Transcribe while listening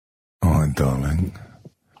doing, darling?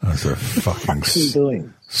 That's a fucking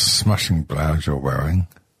smashing blouse you're wearing.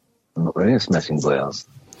 I'm not wearing a smashing blouse.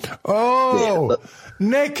 Oh, yeah,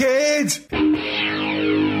 naked!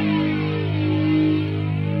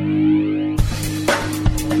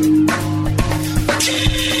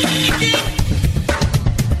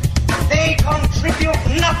 They contribute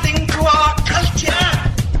nothing to our culture.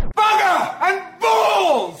 Bugger and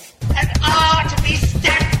balls! And are to be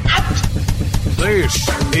stamped out. This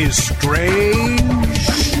is Strange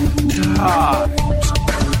Times.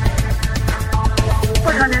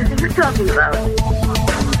 What on earth are you talking about?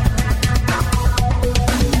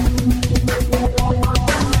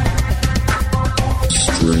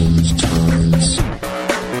 Strange Times.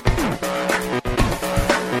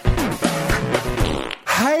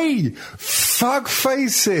 Hey, fuck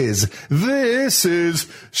faces! This is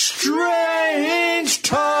Strange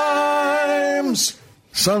Times!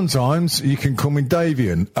 Sometimes you can call me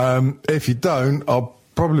Davian. If you don't, I'll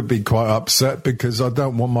probably be quite upset because I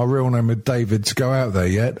don't want my real name of David to go out there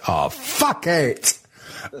yet. Oh, fuck it!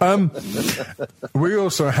 We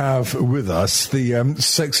also have with us the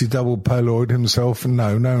sexy double Polaroid himself,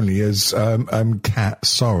 known only as Cat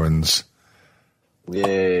Sorens.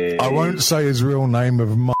 Yay. I won't say his real name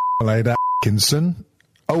of Marmalade Atkinson.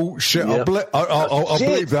 Oh, shit, yep. I'll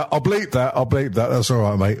bleep that. I'll bleep that. That's all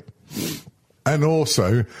right, mate. And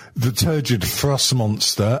also, the turgid thrust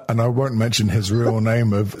monster, and I won't mention his real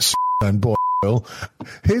name of and Boyle.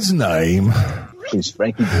 His name is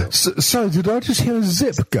Frankie Boyle. So did I just hear a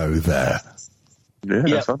zip go there? Yeah,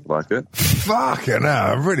 that sounded like it. Fucking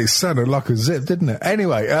hell, it really sounded like a zip, didn't it?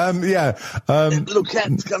 Anyway, yeah. Little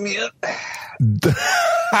cat's coming up.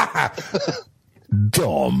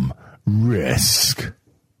 Dom Risk.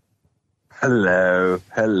 Hello.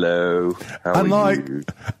 How are you?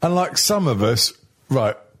 And like some of us,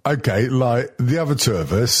 right, okay, like the other two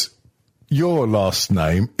of us, your last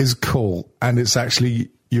name is cool, and it's actually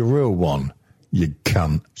your real one, you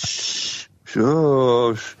cunt.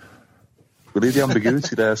 Sure. We need the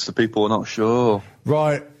ambiguity there so people are not sure.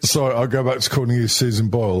 Right, sorry, I'll go back to calling you Susan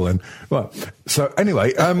Boyle then. Right, so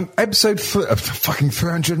anyway, episode fucking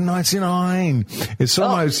 399. It's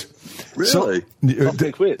almost... Really?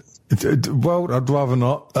 Quit. Well, I'd rather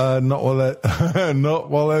not. Not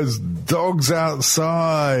while there's dogs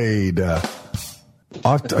outside. God,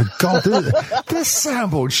 this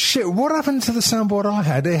soundboard, shit. What happened to the soundboard I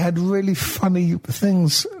had? It had really funny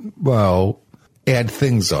things. Well, it had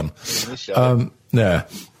things on. Yeah.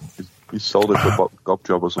 You sold it for a gob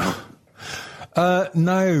job or something?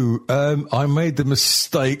 No, I made the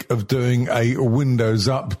mistake of doing a Windows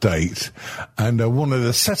update, and one of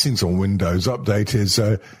the settings on Windows Update is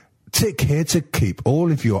tick here to keep all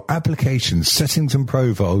of your application settings and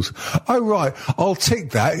profiles. Oh, right, I'll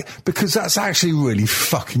tick that because that's actually really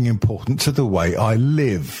fucking important to the way I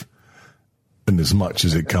live. And as much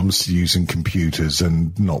as it comes to using computers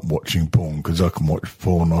and not watching porn, because I can watch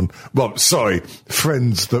porn on, well, sorry,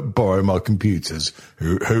 friends that borrow my computers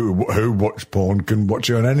who watch porn can watch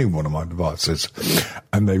it on any one of my devices,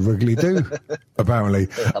 and they regularly do, apparently.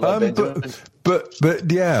 But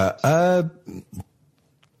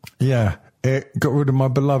yeah, it got rid of my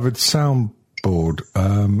beloved soundboard,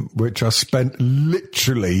 which I spent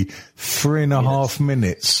literally 3.5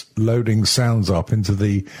 minutes loading sounds up into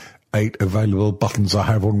the 8 available buttons I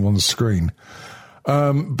have on one screen.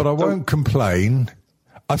 But I won't complain.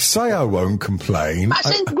 I say I won't complain.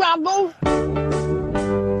 Mustn't grumble.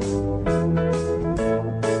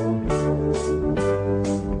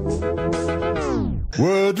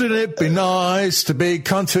 Wouldn't it be nice to be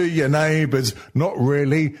kind to your neighbours? Not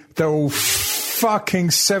really. They're all fucking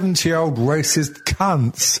 70-year-old racist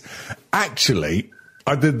cunts. Actually,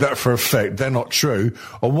 I did that for effect. They're not true.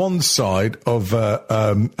 On one side of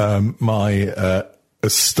my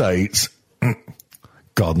estate,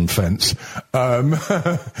 garden fence,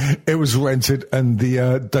 it was rented, and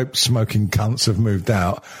the dope-smoking cunts have moved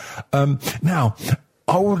out. Now,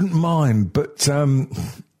 I wouldn't mind, but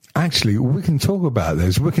actually, we can talk about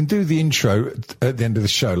this. We can do the intro at the end of the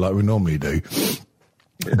show like we normally do.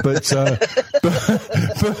 But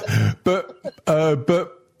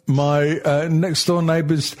my next door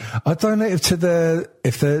neighbours, I don't know if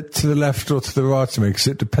they're to the left or to the right of me, because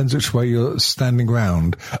it depends which way you're standing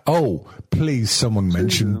round. Oh, please, someone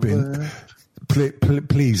mention bin.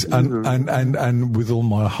 Please, and with all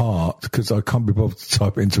my heart, because I can't be bothered to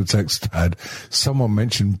type it into a text pad, someone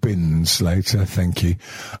mention bins later, thank you.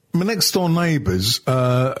 My next door neighbours,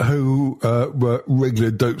 who were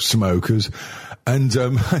regular dope smokers, And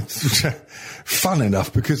fun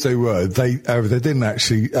enough, because they didn't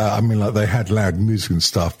actually, they had loud music and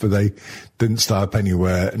stuff, but they didn't stay up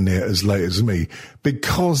anywhere near as late as me,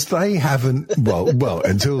 because they haven't, well,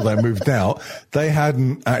 until they moved out, they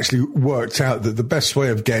hadn't actually worked out that the best way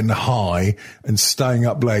of getting high and staying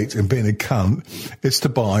up late and being a cunt is to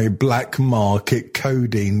buy black market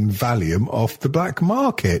codeine Valium off the black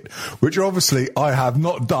market, which obviously I have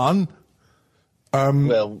not done.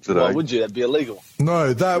 Well, why would you? That'd be illegal.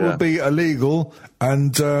 No, that would be illegal.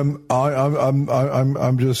 And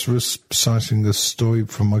I'm just reciting the story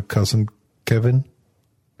from my cousin Kevin.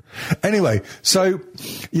 Anyway, so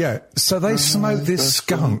they smoked this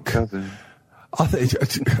skunk. I think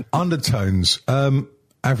undertones.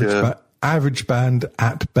 Average band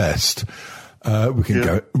at best. We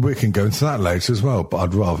can go into that later as well, but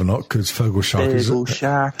I'd rather not, because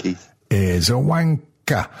Fogelsharky is a wanker.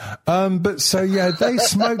 But so they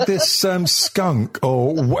smoked this skunk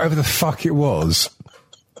or whatever the fuck it was,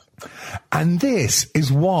 and this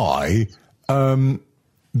is why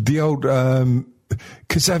the old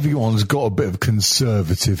because everyone's got a bit of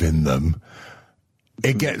conservative in them.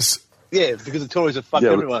 It gets. Yeah, because the Tories are fucking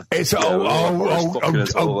everyone. It's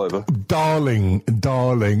darling,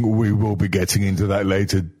 we will be getting into that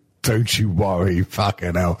later. Don't you worry,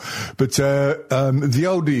 fucking hell. But the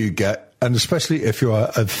older you get, and especially if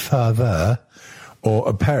you're a father or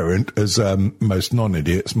a parent, as most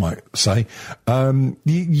non-idiots might say,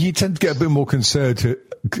 you tend to get a bit more conservative.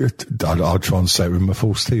 I'll try and say it with my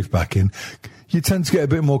false teeth back in. You tend to get a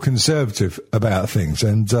bit more conservative about things,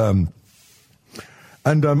 and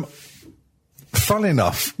funnily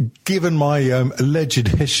enough, given my alleged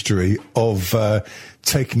history of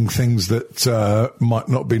taking things that might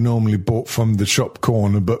not be normally bought from the shop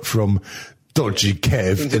corner, but from Dodgy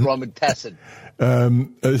Kev. Things that rhyme with Tassin.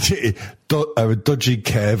 Dodgy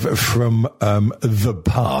Kev from the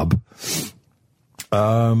pub.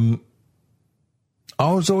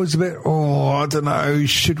 I was always a bit, I don't know,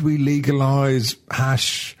 should we legalise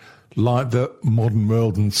hash like the modern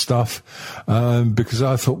world and stuff? Because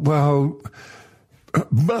I thought, well,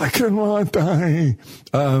 back in my day,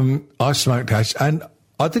 I smoked hash, and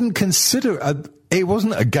I didn't consider it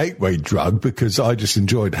wasn't a gateway drug, because I just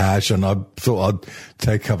enjoyed hash and I thought I'd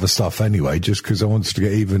take other stuff anyway, just because I wanted to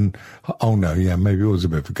get even. Oh no, maybe it was a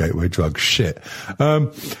bit of a gateway drug. Shit.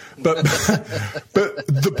 But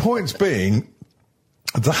the points being,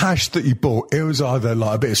 the hash that you bought, it was either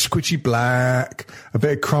like a bit of squidgy black, a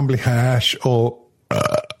bit of crumbly hash, or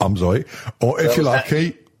or if you're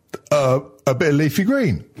lucky, a bit of leafy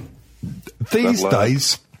green. These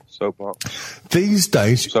days, soap bar.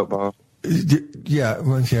 Soap bar.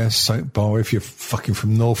 Soap bar. If you're fucking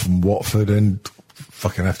from Northern Watford and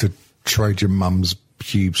fucking have to trade your mum's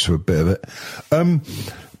pubes for a bit of it.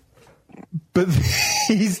 But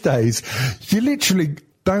these days, you literally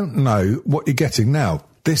don't know what you're getting. Now,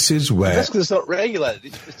 this is where... That's because it's not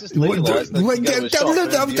regulated. It's just legalised.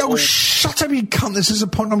 Shut up, you cunt. This is a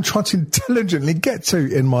point I'm trying to intelligently get to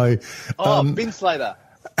in my... Bin Slater.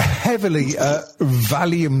 Heavily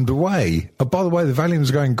Valiumed way. By the way, the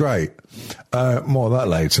Valium's going great. More of that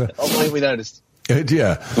later. We noticed.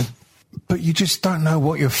 But you just don't know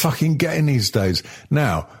what you're fucking getting these days.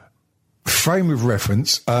 Now, frame of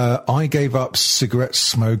reference, I gave up cigarette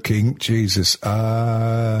smoking. Jesus.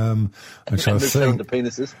 I'm trying to think. The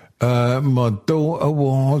penises. My daughter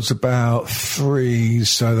was about 3,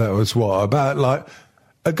 so that was what? About like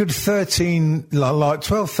a good 13, like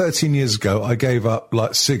 12, 13 years ago, I gave up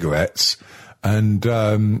like cigarettes. And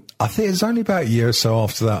I think it was only about a year or so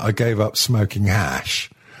after that I gave up smoking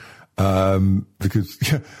hash. Because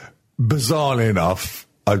bizarrely enough,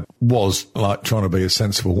 I was like trying to be a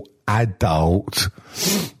sensible adult.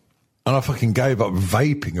 And I fucking gave up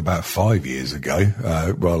vaping about 5 years ago,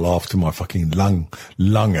 after my fucking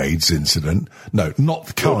lung AIDS incident. No, not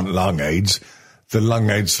the current lung AIDS, the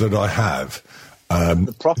lung AIDS that I have.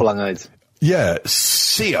 The proper lung AIDS. Yeah,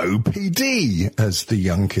 COPD, as the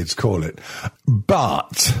young kids call it.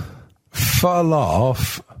 But for a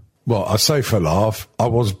laugh, I say for a laugh, I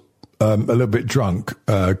was a little bit drunk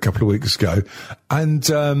a couple of weeks ago, and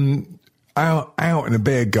out in a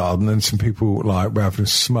beer garden, and some people were having a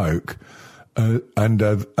smoke, and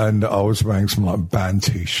I was wearing some like band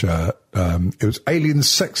t-shirt. It was Alien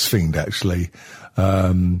Sex Fiend, actually.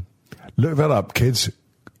 Look that up, kids.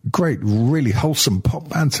 Great, really wholesome pop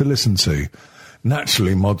band to listen to.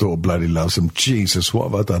 Naturally, my daughter bloody loves them. Jesus, what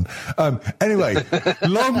have I done? Anyway,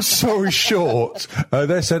 long story short,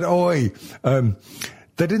 they said,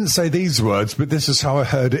 They didn't say these words, but this is how I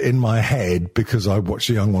heard it in my head because I watched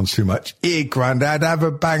the Young Ones too much. Here, Grandad, have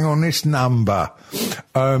a bang on this number.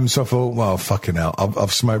 So I thought, well, fucking hell,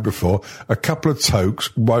 I've smoked before. A couple of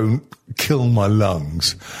tokes won't kill my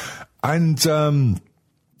lungs. And,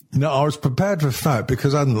 no, I was prepared for the fact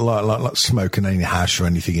because I didn't like smoking any hash or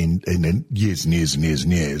anything in years and years and years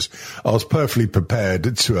and years. I was perfectly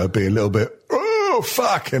prepared to be a little bit, oh,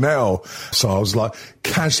 fucking hell. So I was like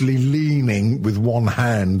casually leaning with one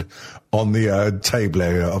hand on the table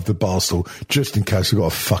area of the bar stool just in case I got a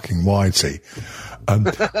fucking whitey.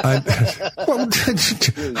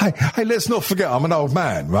 Hey, let's not forget I'm an old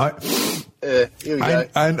man, right? Here we go.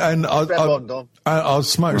 And I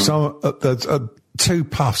was smoking some, 2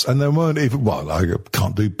 puffs, and they weren't even. Well, I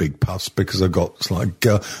can't do big puffs because I got like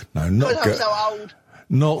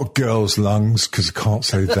not girls' lungs because I can't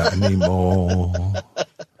say that anymore.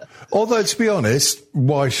 Although, to be honest,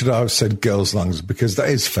 why should I have said girls' lungs? Because that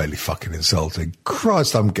is fairly fucking insulting.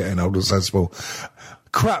 Christ, I'm getting old and sensible.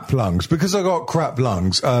 Crap lungs, because I got crap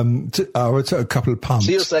lungs. I took a couple of pumps.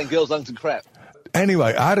 So you're saying girls' lungs and crap?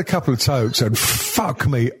 Anyway, I had a couple of tokes, and fuck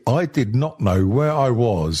me, I did not know where I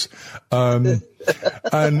was. And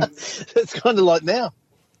it's kind of like now.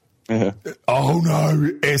 Yeah. Oh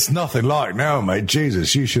no, it's nothing like now, mate.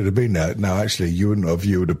 Jesus, you should have been there. No, actually, you wouldn't have.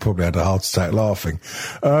 You would have probably had a heart attack laughing.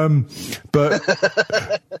 But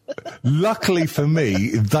luckily for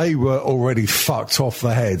me, they were already fucked off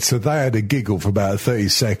the head, so they had a giggle for about 30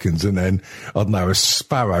 seconds, and then I don't know, a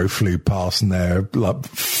sparrow flew past, and their like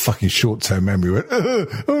fucking short-term memory went, oh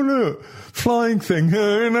look, flying thing,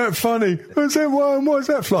 isn't that funny? What's that? Why is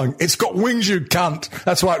that flying? It's got wings, you cunt.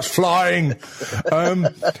 That's why it's flying.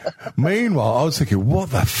 Meanwhile, I was thinking,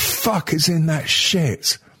 what the fuck is in that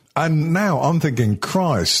shit? And now I'm thinking,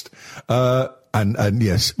 Christ. And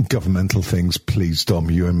yes, governmental things, please,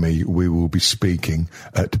 Dom, you and me, we will be speaking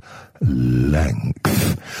at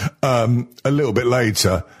length a little bit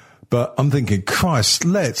later. But I'm thinking, Christ,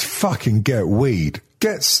 let's fucking get weed.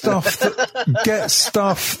 Get stuff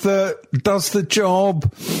that does the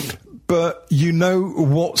job, but you know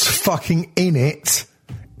what's fucking in it.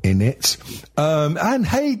 And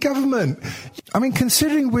hey, government, I mean,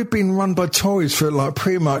 considering we've been run by Tories for like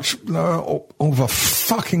pretty much all of our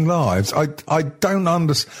fucking lives, I don't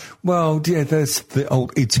understand. Well, yeah, there's the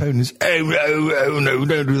old Etonians. Oh, no,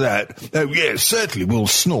 don't do that. Oh, yeah, certainly we'll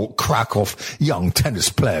snort crack off young tennis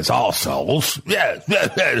players' arseholes. Yeah,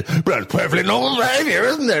 that's perfectly normal behaviour,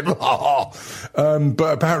 isn't it?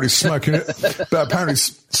 But apparently smoking a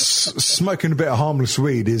bit of harmless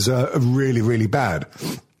weed is really, really bad.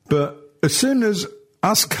 But as soon as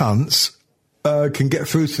us cunts can get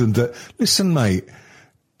through to them that, listen, mate,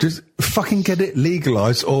 just fucking get it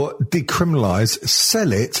legalised or decriminalised,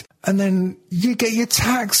 sell it, and then you get your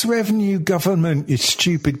tax revenue, government, you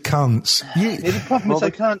stupid cunts. The problem is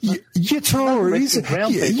they can't. You Tories.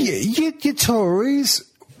 You Tories.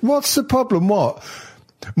 What's the problem? What?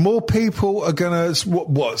 More people are going to,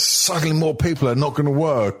 what, suddenly more people are not going to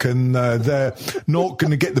work and they're not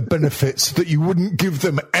going to get the benefits that you wouldn't give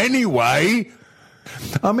them anyway.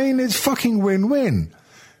 I mean, it's fucking win-win.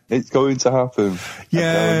 It's going to happen.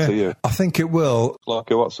 Yeah, I think it will.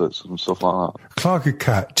 Clarky Watsits and stuff like that. Clarky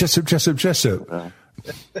Cat, Jessup. Yeah.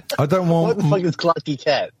 I don't want... What the fuck is Clarky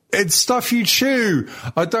Cat? It's stuff you chew.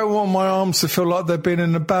 I don't want my arms to feel like they've been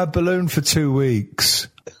in a bad balloon for 2 weeks.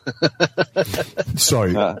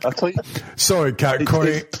 Sorry. Sorry, Cat.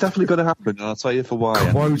 It's definitely going to happen, and I'll tell you for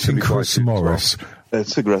why. Quoting Chris Morris.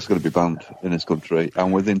 Cigarettes are going to be banned in this country,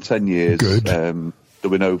 and within 10 years, there'll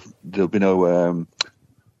be no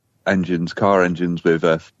car engines with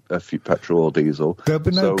a few petrol or diesel. There'll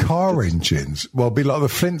be no car engines. Well, it'll be like the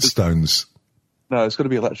Flintstones. No, it's going to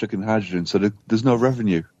be electric and hydrogen, so there's no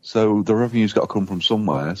revenue. So the revenue's got to come from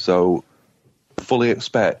somewhere. So fully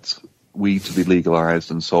expect weed to be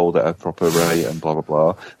legalised and sold at a proper rate and blah, blah,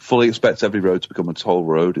 blah. Fully expect every road to become a toll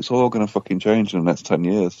road. It's all going to fucking change in the next 10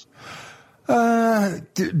 years.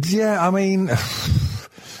 Yeah, I mean,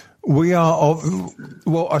 we are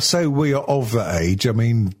I say we are of that age. I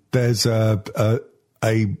mean, there's a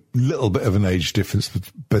little bit of an age difference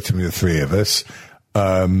between the three of us.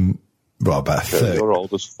 Well, about 30. You're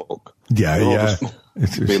old as fuck. Yeah.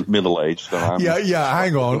 Middle-aged. So yeah,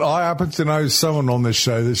 hang on. I happen to know someone on this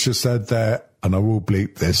show that's just had their, and I will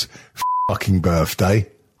bleep this, fucking birthday.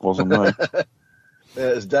 Wasn't me.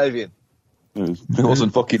 It was Davian. It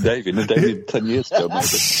wasn't fucking Davian. It was Davian 10 years ago, maybe.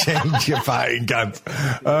 Change your fucking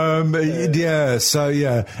cunt. Yeah, so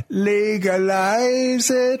yeah.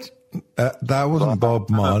 Legalise it. That wasn't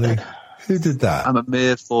Bob Marley. Who did that? I'm a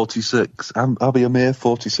mere 46. I'll be a mere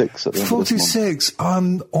 46 at the end 46.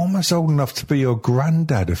 I'm almost old enough to be your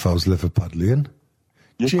granddad if I was Liverpudlian.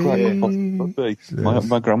 You're quite possibly.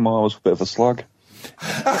 My grandma was a bit of a slag.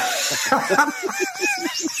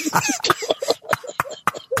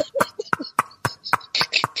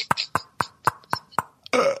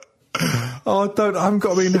 I haven't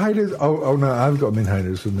got any inhalers. Oh no, I haven't got any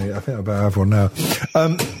inhalers with me. I think I better have one now.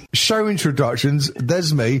 Show introductions.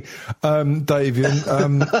 There's me, Davian.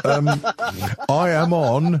 I am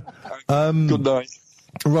on. Good night.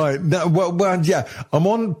 Right. Now, well, yeah, I'm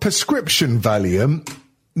on prescription Valium.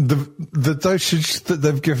 The dosage that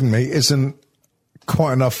they've given me isn't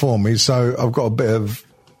quite enough for me, so I've got a bit of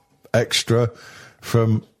extra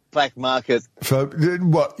from black market. For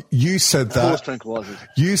what you said that. Horse tranquilizers.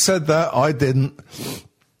 You said that. I didn't.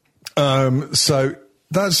 So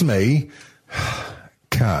that's me.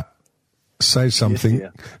 Kat, say something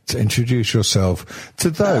to introduce yourself to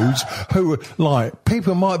those who, like,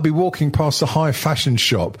 people might be walking past a high fashion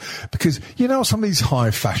shop because, you know, some of these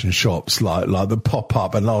high fashion shops, like that pop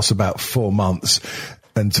up and last about 4 months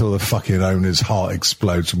until the fucking owner's heart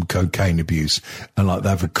explodes from cocaine abuse, and like they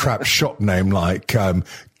have a crap shop name like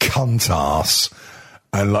Cuntass,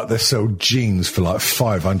 and like they sell jeans for like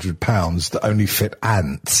 £500 that only fit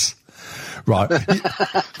ants. Right.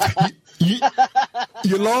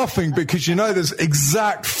 You're laughing because you know this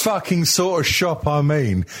exact fucking sort of shop I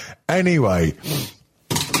mean. Anyway,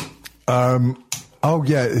 oh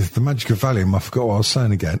yeah, the magic of Valium. I forgot what I was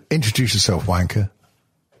saying again. Introduce yourself, wanker.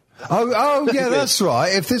 Oh yeah, that's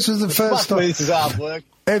right. If this was the first time, this is hard work.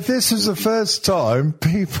 If this was the first time,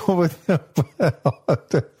 people would.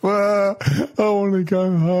 Well, I want to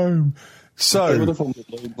go home. So,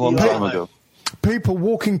 long time ago. People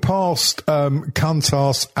walking past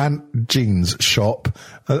Cuntass and Jeans shop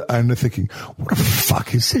and they're thinking, what the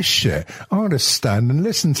fuck is this shit? I'm going to stand and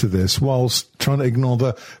listen to this whilst trying to ignore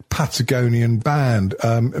the Patagonian band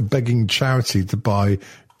begging charity to buy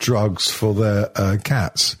drugs for their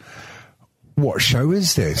cats. What show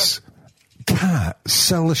is this? Kat,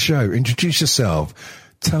 sell the show. Introduce yourself.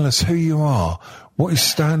 Tell us who you are, what you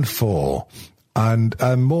stand for, and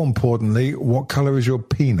more importantly, what colour is your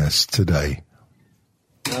penis today?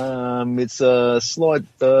 It's a slight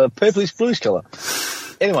purplish bluish colour.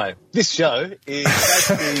 Anyway, this show is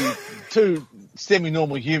basically two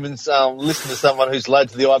semi-normal humans listening to someone who's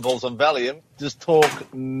loaded to the eyeballs on Valium just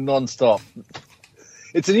talk non-stop.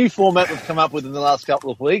 It's a new format we've come up with in the last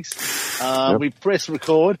couple of weeks. We press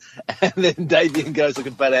record, and then Davian goes like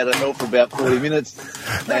a bat out of hell for about 40 minutes.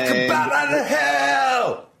 Like a bat out of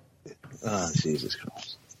hell! Oh, Jesus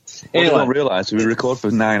Christ. Anyway, I don't realise we record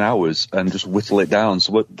for 9 hours and just whittle it down.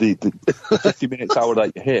 So what the 50 minutes hour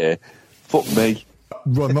that you hear, fuck me.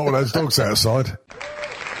 Well, not with those dogs outside.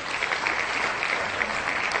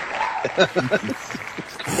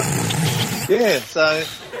 Yeah, so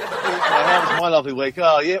how was my lovely week?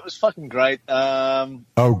 Oh, yeah, it was fucking great.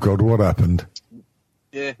 Oh, God, what happened?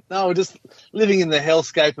 Yeah, no, we're just living in the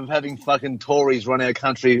hellscape of having fucking Tories run our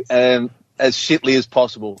country as shitly as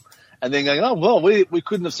possible. And then going, oh, well, we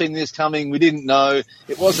couldn't have seen this coming. We didn't know.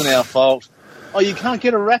 It wasn't our fault. Oh, you can't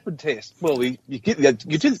get a rapid test. Well,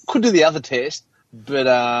 could do the other test, but,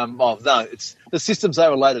 no, it's the system's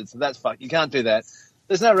overloaded, so that's fucked. You can't do that.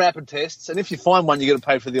 There's no rapid tests, and if you find one, you got to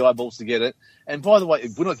pay for the eyeballs to get it. And by the way,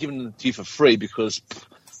 we're not giving them to you for free because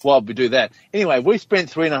why would we do that? Anyway, we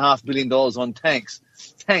spent $3.5 billion on tanks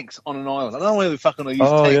on an island. I don't know whether we fucking use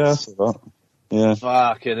tanks. Oh, yeah, I saw that. Yeah.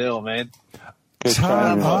 Fucking hell, man. You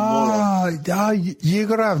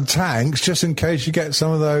got to have tanks just in case you get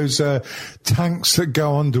some of those tanks that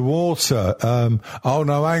go underwater. Oh,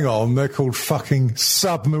 no, hang on. They're called fucking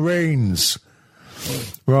submarines.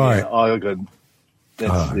 Right. Yeah, oh, good.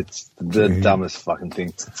 It's the dumbest fucking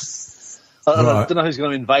thing. I don't know who's going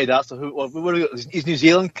to invade us. Is New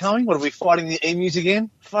Zealand coming? What, are we fighting the emus again?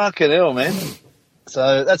 Fucking hell, man.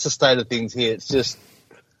 So that's the state of things here. It's just,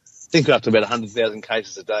 I think we're up to about 100,000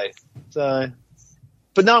 cases a day. So,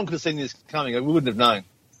 but no one could have seen this coming. We wouldn't have known.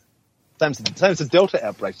 Same as the Delta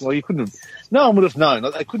outbreak. Well, no one would have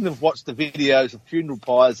known. They couldn't have watched the videos of funeral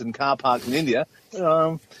pyres and car parks in India.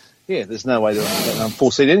 There's no way to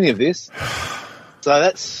foresee any of this. So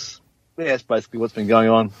that's basically what's been going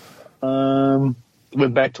on.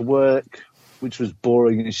 Went back to work, which was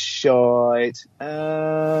boring as shite.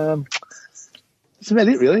 That's about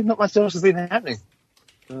it, really. Not much else has been happening.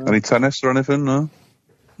 Any tennis or anything, no?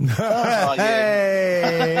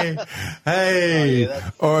 Hey,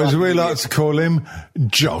 or as we like to call him,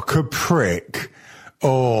 Jock a prick,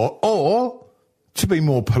 or to be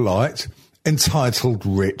more polite, entitled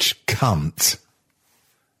rich cunt.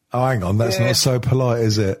 Oh, hang on, that's not so polite,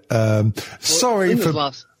 is it? Sorry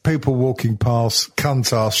for people walking past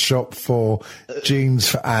Cuntar's shop for jeans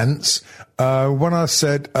for ants. When I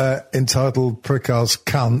said entitled Prickar's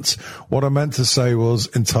Cunt, what I meant to say was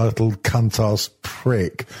entitled Cuntar's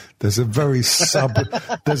Prick. There's a very subtle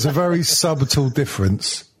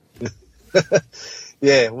difference.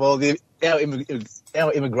 Yeah, well, our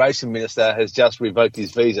immigration minister has just revoked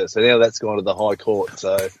his visa, so now that's gone to the High Court.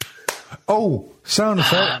 So, sound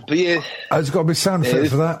effect. But yeah, there's got to be sound effect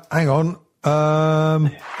for that. Hang on.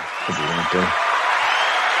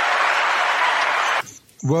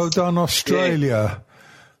 Well done, Australia.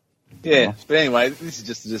 Yeah, but anyway, this is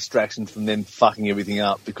just a distraction from them fucking everything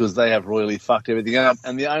up because they have royally fucked everything up.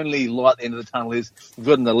 And the only light at the end of the tunnel is we've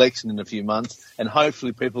got an election in a few months, and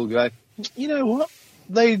hopefully people will go, you know what?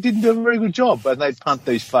 They didn't do a very good job, and they punt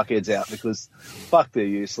these fuckheads out because fuck, they're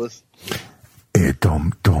useless. Yeah,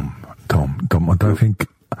 Dom, I don't think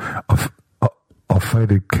I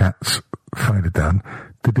faded cats faded down.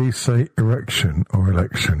 Did he say erection or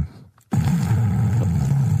election?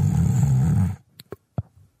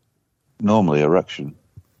 Normally erection.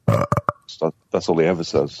 That's all he ever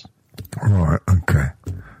says. Right, okay.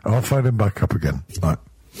 I'll fade him back up again. Right.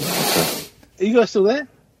 Okay. Are you guys still there?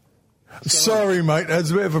 Sorry, mate.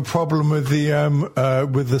 There's a bit of a problem with the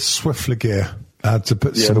Swiftler gear. I had to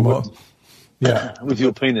put some more. Yeah, with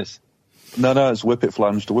your penis. No, it's Whippet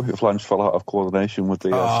Flange. The Whippet Flange fell out of coordination with the.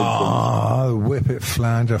 Whippet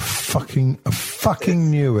Flange! I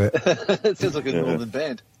fucking knew it. It sounds like a northern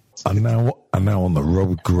band. And now on the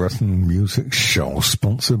Robert Gretton Music Show,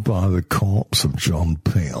 sponsored by the Corpse of John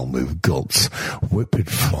Peel, we've got Whippet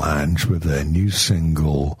Flange with their new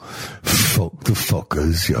single, Fuck the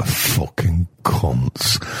Fuckers, You Fucking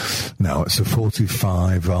Cunts. Now, it's a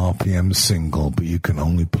 45 RPM single, but you can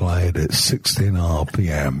only play it at 16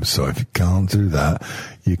 RPM, so if you can't do that,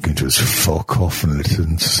 you can just fuck off and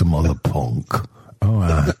listen to some other punk. All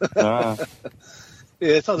right.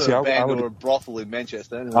 Yeah, it's either a band or a brothel in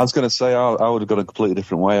Manchester. Anyway. I was going to say, I would have gone a completely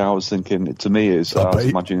different way. I was thinking, to me, I was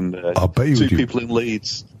imagining people in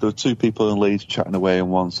Leeds. There were two people in Leeds chatting away, and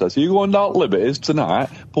one says, "Are you going down Liberties tonight?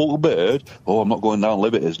 Paul Bird?" "Oh, I'm not going down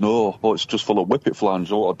Liberties, no. Oh, it's just full of Whippet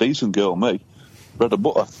Flange. Oh, what a decent girl, me. Bread and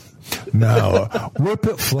butter." Now,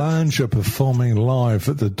 Whippet Flange are performing live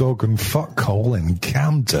at the Dog and Fuck Hole in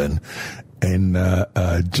Camden in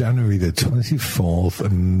January the 24th,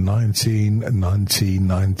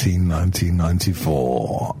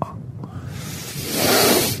 1994.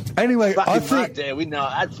 Anyway, I think... we know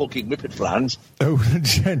I'd fucking Whippet Flange. Oh,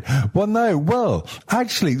 well, no. Well,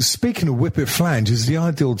 actually, speaking of Whippet Flange, is the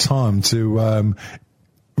ideal time to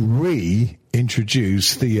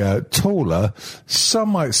reintroduce the taller, some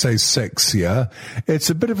might say sexier. It's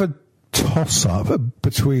a bit of a toss-up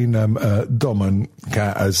between Dom and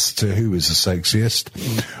Kat as to who is the sexiest.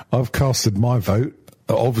 I've casted my vote.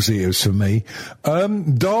 Obviously, it was for me.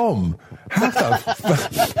 Dom, how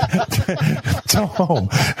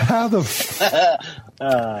the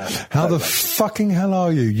fucking hell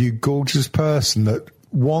are you, you gorgeous person that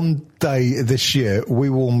one day this year we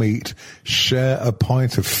will meet, share a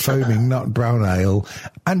pint of foaming nut brown ale,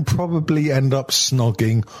 and probably end up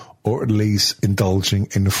snogging or at least indulging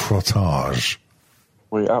in frottage?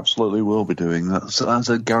 We absolutely will be doing that. So that's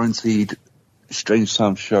a guaranteed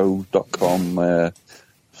StrangeSoundShow.com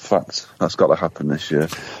fact. That's got to happen this year.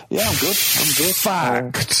 Yeah, I'm good.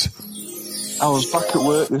 Fact. I was back at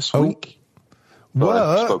work this week.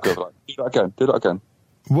 Work? Do that again.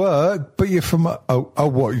 Work? But you're from... what,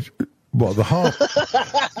 the harp?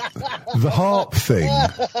 The harp thing?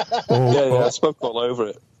 I spoke all over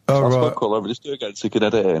it. Oh, right. Spoke all over it. Just do it again so you can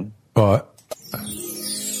edit it in. All right.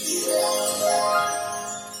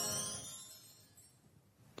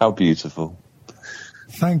 How beautiful.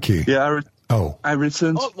 Thank you. Yeah, I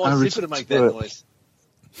returned... I returned to make that noise.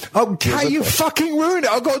 Okay, you fucking ruined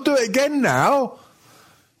it. I've got to do it again now.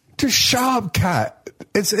 Just shut up, Kat.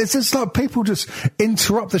 It's just like people just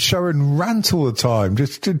interrupt the show and rant all the time.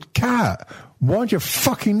 Just Kat, wind your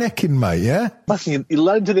fucking neck in, mate, yeah? Fucking, you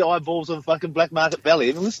load to the eyeballs of fucking Black Market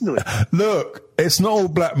Valium and listen to it. Look, it's not all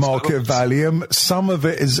Black Market Valium. Some of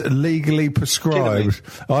it is legally prescribed.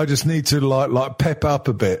 I just need to like pep up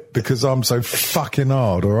a bit because I'm so fucking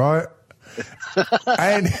hard, all right?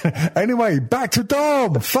 And anyway, back to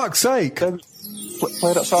Dom. Fuck's sake. Play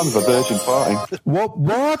that sound of a virgin farting.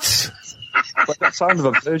 What? Play that sound of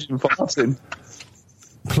a virgin farting.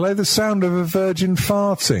 Play the sound of a virgin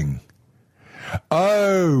farting.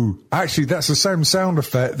 Oh, actually, that's the same sound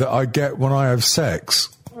effect that I get when I have sex.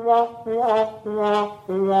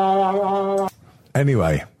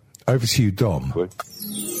 Anyway, over to you, Dom.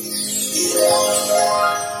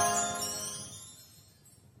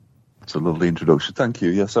 That's a lovely introduction. Thank you.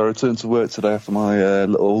 Yes, I returned to work today after my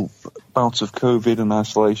little bout of COVID and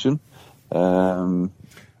isolation.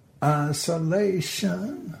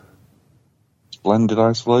 Isolation. Splendid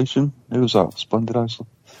Isolation. Who was that? Splendid Isolation.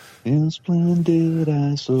 In Splendid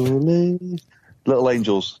Isolation. Little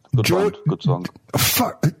Angels. Good band. Good song.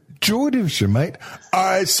 Fuck. Joy Division, mate.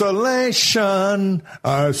 Isolation.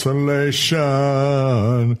 Isolation.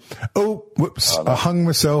 Oh, whoops. I hung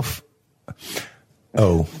myself.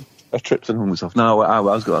 Oh. I tripped and hung myself. No, I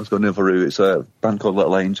was going another route. It's a band called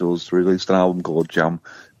Little Angels, released an album called Jam,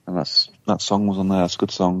 and that song was on there. It's a good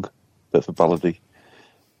song. Bit of a ballady.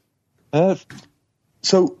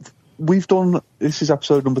 So we've done, this is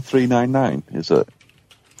episode number 399, is it?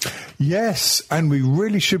 Yes, and we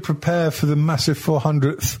really should prepare for the massive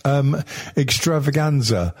 400th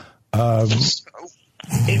extravaganza. I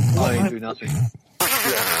ain't do nothing.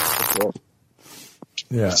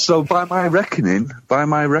 Yeah. So by my reckoning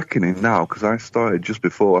now, because I started just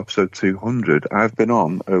before episode 200, I've been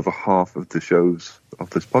on over half of the shows of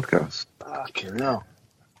this podcast. Fucking hell.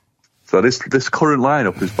 So this current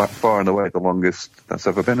lineup is by far and away the longest that's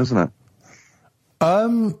ever been, isn't it?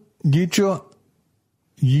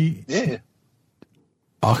 Yeah.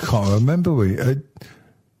 I can't remember. It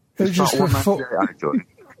was just before.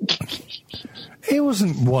 It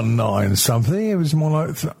wasn't 19 something. It was more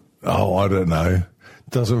like, I don't know.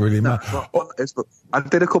 Doesn't really matter. I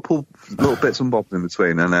did a couple little bits and bobs in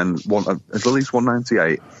between, and then at least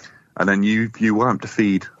 198, and then you wiped the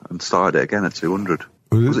feed and started it again at 200.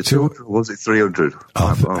 Was it 200 or was it 300?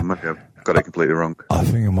 Maybe I've got it completely wrong. I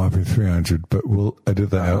think it might be 300, but we'll edit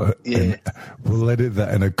that out. Yeah. We'll edit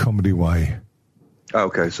that in a comedy way.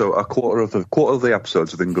 Okay, so a quarter of the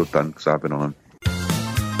episodes have been good then, because I've been on them.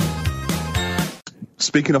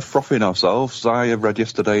 Speaking of frothing ourselves, I read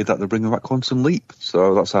yesterday that they're bringing back Quantum Leap,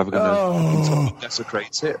 so that's either going to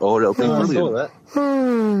desecrate it or it'll be brilliant.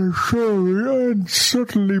 Oh, sorry, and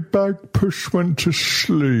suddenly Bagpuss went to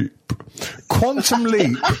sleep. Quantum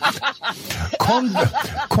Leap.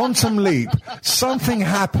 Quantum Leap. Something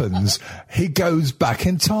happens. He goes back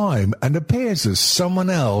in time and appears as someone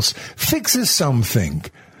else, fixes something.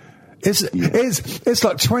 It's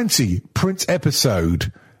like 20, print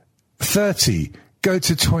episode, 30, go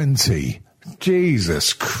to 20.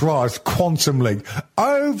 Jesus Christ, Quantum Leap.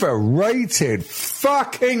 Overrated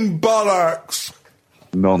fucking bollocks.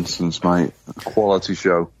 Nonsense, mate. Quality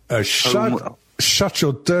show. Shut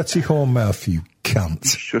your dirty whore mouth, you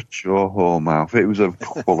cunt. Shut your whore mouth. It was a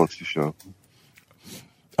quality show.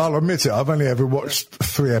 I'll admit it, I've only ever watched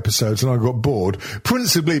 3 episodes and I got bored,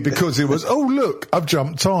 principally because it was, oh look, I've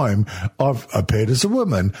jumped time. I've appeared as a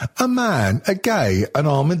woman, a man, a gay, an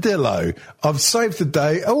armadillo. I've saved the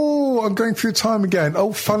day. Oh, I'm going through time again.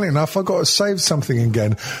 Oh, funnily enough, I've got to save something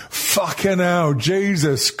again. Fucking hell,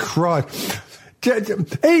 Jesus Christ.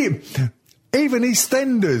 Even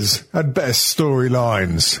EastEnders had better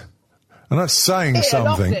storylines. And that's saying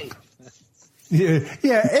something. Lofty.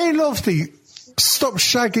 Yeah, hey Lofty. Stop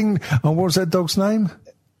shagging. Oh, what was that dog's name?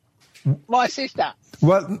 My sister.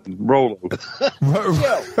 What? Rolo.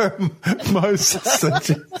 My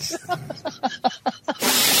sister.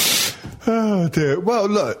 Oh dear. Well,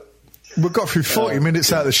 look, we've got through 40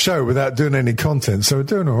 minutes out of the show without doing any content, so we're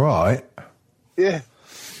doing all right. Yeah.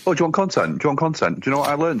 Oh, do you want content? Do you know what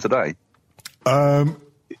I learned today? How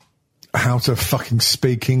to fucking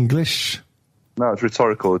speak English. No, it's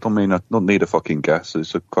rhetorical. It don't need a fucking guess.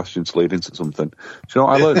 It's a question to lead into something. Do you know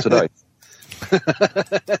what I learned today?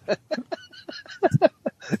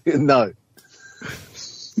 No.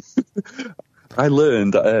 I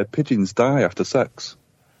learned that pigeons die after sex.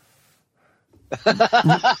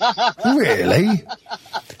 Really?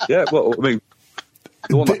 Yeah, well, I mean,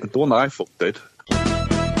 the one that I fucked did.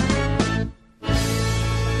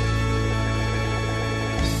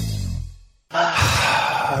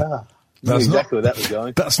 That's exactly where that was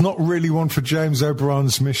going. That's not really one for James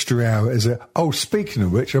O'Brien's Mystery Hour, is it? Oh, speaking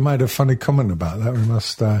of which, I made a funny comment about that. We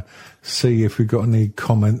must see if we've got any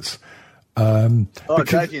comments. Adrian,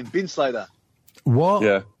 Bin Slater. What?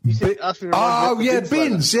 Yeah.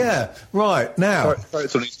 Bins, yeah. Right, now. Sorry,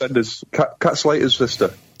 it's on EastEnders. Cat Slater's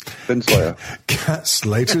sister. Bin Slater. Cat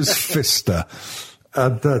Slater's Fister.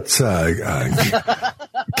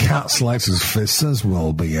 Cat Slater's Fisters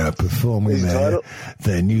will be performing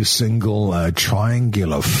their new single,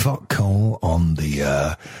 Triangular Fuckhole, on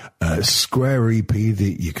the Square EP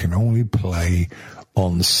that you can only play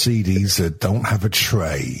on CDs that don't have a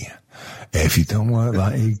tray. If you don't like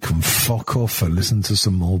that, you can fuck off and listen to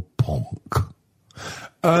some more punk.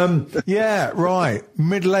 Yeah, right.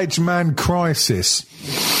 Middle-aged man crisis.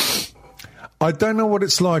 I don't know what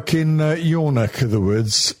it's like in your neck of the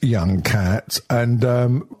woods, young cat. And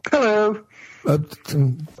Hello.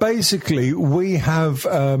 Basically, we have 3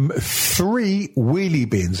 wheelie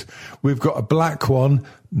bins. We've got a black one.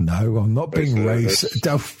 No, I'm not being racist.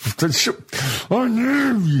 I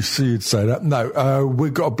knew you'd say that. No,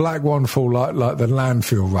 we've got a black one for like the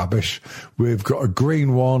landfill rubbish. We've got a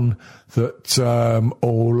green one that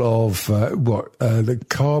all of the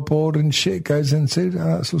cardboard and shit goes into,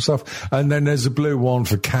 that sort of stuff. And then there's a blue one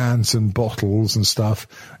for cans and bottles and stuff.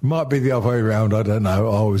 It might be the other way around, I don't know.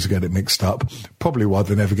 I always get it mixed up. Probably why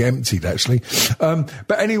they never get emptied, actually.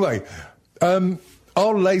 But anyway,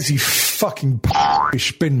 our lazy fucking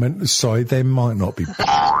binmen, sorry, they might not be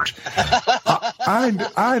and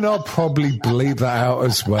I'll probably bleep that out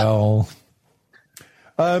as well.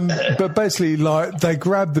 But basically, like, they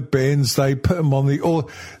grab the bins, they put them on or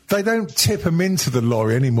they don't tip them into the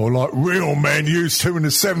lorry anymore, like real men used to in the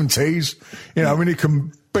 70s. You know, when you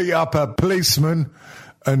can beat up a policeman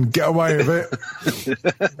and get away with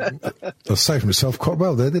it. I saved myself quite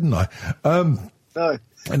well there, didn't I? No.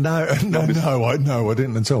 No, I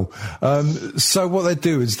didn't at all. So what they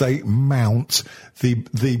do is they mount the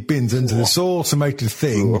bins into this automated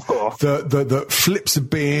thing that flips the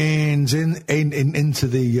bins into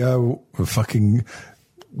the fucking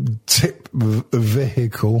tip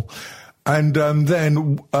vehicle. And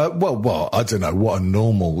then, I don't know what a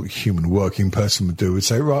normal human working person would do. Would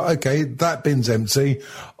say, right, okay, that bin's empty.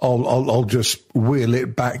 I'll just wheel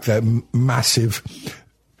it back there, massive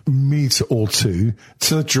metre or two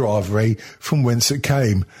to the driveway from whence it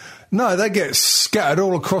came. No, they get scattered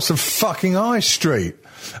all across the fucking high street.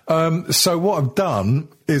 So what I've done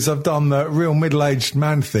is I've done the real middle-aged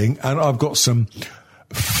man thing, and I've got some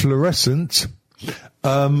fluorescent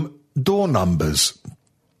door numbers.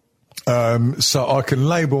 So I can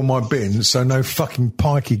label my bins so no fucking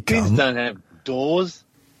pikey cunt. Bins don't have doors.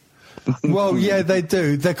 Well, yeah, they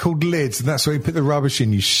do. They're called lids, and that's where you put the rubbish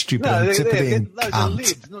in, you stupid antipathy those are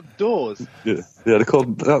lids, not doors. Yeah, they're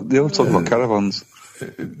called. They were talking about caravans.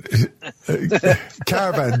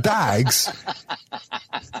 Caravan dags.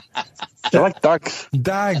 They like dags.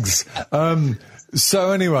 Dags.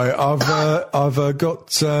 So anyway, I've got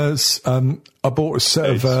I bought a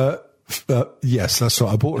set of yes, that's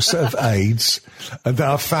right. I bought a set of aids, and then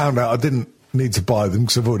I found out I didn't need to buy them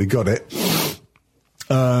because I've already got it.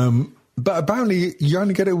 But apparently you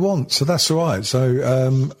only get it once, so that's all right.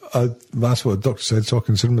 So that's what the doctor said, so I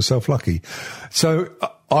consider myself lucky. So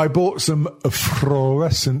I bought some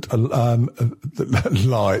fluorescent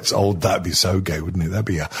lights. Oh, that'd be so gay, wouldn't it? That'd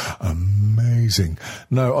be amazing.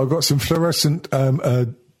 No, I got some fluorescent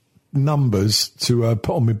numbers to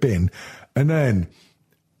put on my bin. And then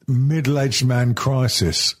middle-aged man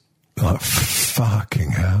crisis. Like,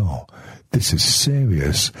 fucking hell. This is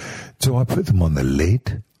serious. Do I put them on the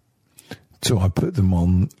lid? Do I put them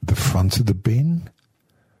on the front of the bin?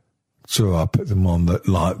 Do I put them on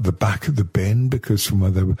the back of the bin because from where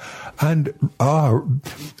they were? And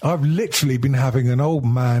I've literally been having an old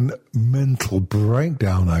man mental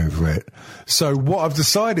breakdown over it. So what I've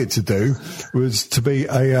decided to do was to be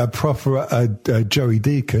a proper Joey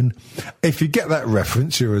Deacon. If you get that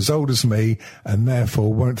reference, you're as old as me and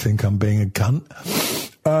therefore won't think I'm being a cunt.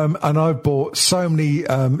 And I've bought so many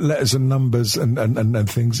letters and numbers and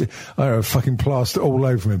things. I have fucking plaster all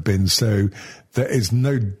over my bin, so there is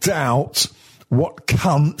no doubt what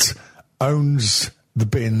cunt owns the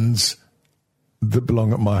bins that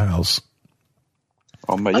belong at my house.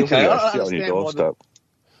 Oh, mate, you'll Okay, I shit on your doorstep.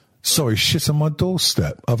 Sorry, shit on my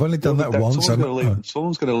doorstep. I've only done that once.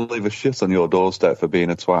 Someone's going to leave a shit on your doorstep for being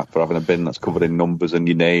a twat, for having a bin that's covered in numbers and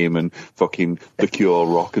your name and fucking the Cure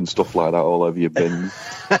Rock and stuff like that all over your bin.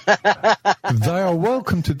 They are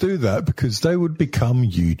welcome to do that because they would become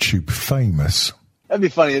YouTube famous. That'd be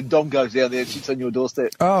funny if Dom goes down there and shits on your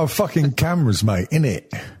doorstep. Oh, fucking cameras, mate, innit?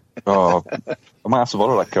 Oh, I might have to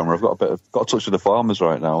borrow that camera. I've got a touch of the farmers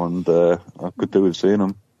right now, and I could do with seeing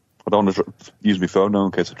them. I don't want to use my phone now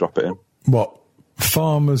in case I drop it in. What?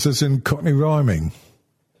 Farmers as in Cockney rhyming?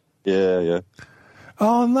 Yeah.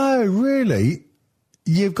 Oh, no, really?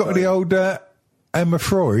 You've got the old Emma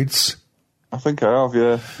Freuds? I think I have,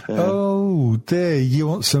 yeah. Oh, dear. You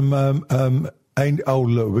want some... oh,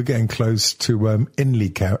 look, we're getting close to Inley,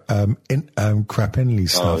 Crap Inley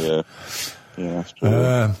stuff. Oh, yeah. Yeah, that's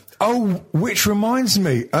true. Which reminds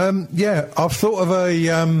me, I've thought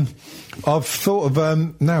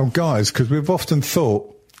of now, guys, because we've often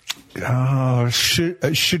thought,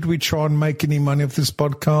 should we try and make any money off this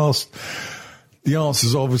podcast? The answer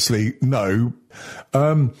is obviously no,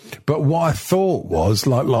 But what I thought was,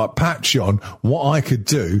 like Patreon, what I could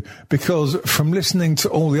do, because from listening to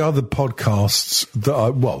all the other podcasts that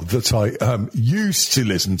I used to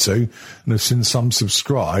listen to, and have since some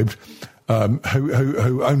subscribed,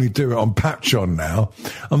 who only do it on Patreon now,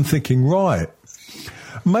 I'm thinking, right,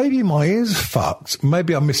 maybe my ears are fucked.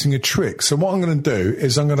 Maybe I'm missing a trick. So what I'm going to do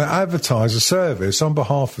is I'm going to advertise a service on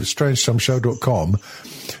behalf of StrangeTimeShow.com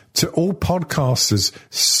to all podcasters.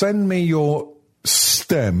 Send me your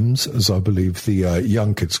stems, as I believe the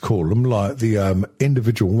young kids call them, like the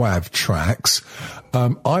individual WAV tracks.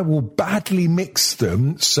 I will badly mix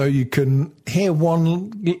them so you can hear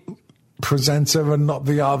one presenter and not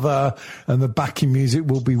the other, and the backing music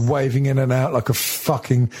will be waving in and out like a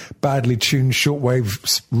fucking badly tuned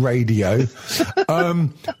shortwave radio.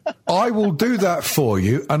 I will do that for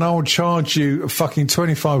you, and I will charge you fucking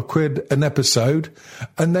 25 quid an episode,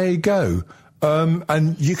 and there you go.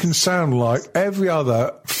 And you can sound like every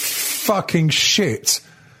other fucking shit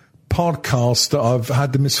podcast that I've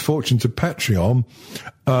had the misfortune to Patreon,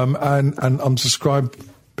 and I'm subscribed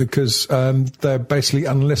because they're basically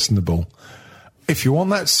unlistenable. If you want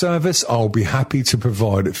that service, I'll be happy to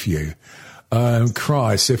provide it for you.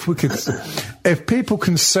 Christ, if people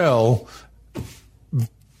can sell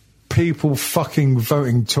people fucking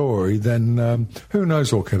voting Tory, then who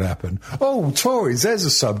knows what could happen. Oh, Tories, there's a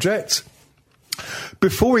subject.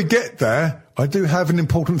 Before we get there, I do have an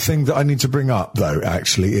important thing that I need to bring up, though,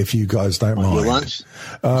 actually, if you guys don't mind. Your lunch?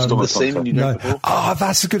 That's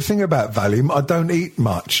a good thing about Valium. I don't eat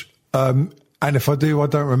much. And if I do, I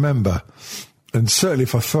don't remember. And certainly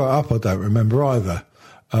if I throw it up, I don't remember either.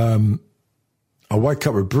 I wake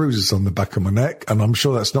up with bruises on the back of my neck, and I'm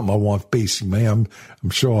sure that's not my wife beating me. I'm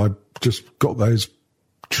sure I just got those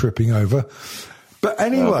tripping over. But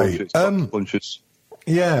anyway, bunches.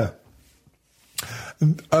 Yeah.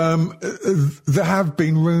 There have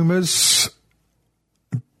been rumours.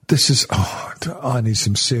 I need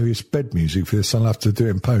some serious bed music for this. I'll have to do it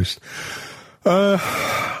in post. I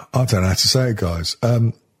don't know how to say it, guys.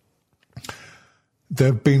 There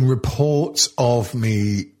have been reports of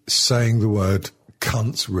me saying the word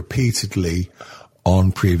cunt repeatedly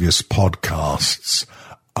on previous podcasts.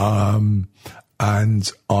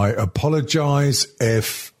 And I apologise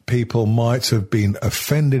if people might have been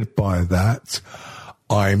offended by that.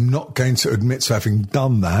 I'm not going to admit to having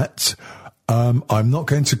done that. I'm not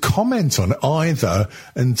going to comment on it either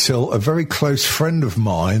until a very close friend of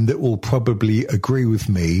mine that will probably agree with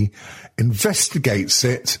me investigates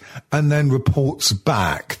it and then reports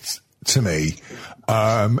back to me.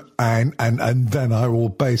 And then I will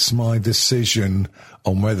base my decision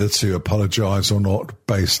on whether to apologise or not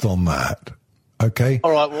based on that. Okay?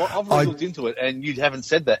 All right, well, I've really looked into it, and you haven't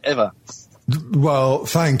said that ever. Well,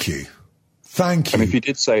 thank you. Thank you. And if you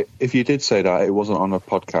did say that, it wasn't on a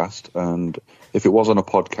podcast, and if it was on a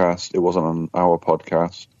podcast, it wasn't on our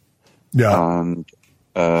podcast. Yeah. And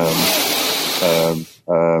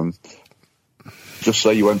just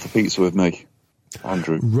say you went for pizza with me,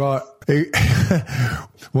 Andrew. Right.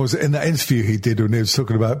 Was it in that interview he did when he was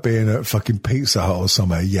talking about being at fucking Pizza Hut or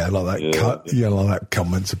somewhere? Yeah, like that. Like that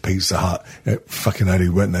comment to Pizza Hut. It fucking only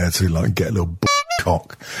went there to like get a little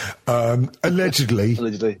cock. Allegedly.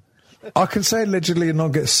 Allegedly. I can say allegedly and not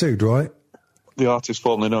get sued, right? The artist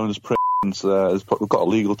formerly known as Prince we've got a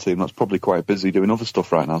legal team that's probably quite busy doing other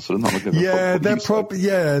stuff right now, so they're not looking at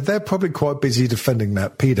they're probably quite busy defending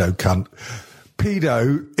that pedo cunt.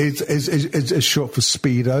 Pedo is short for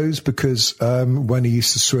Speedos because when he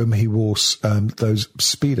used to swim, he wore those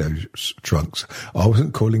Speedo trunks. I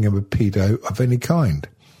wasn't calling him a pedo of any kind.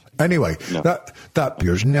 Anyway, no.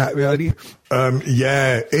 that really,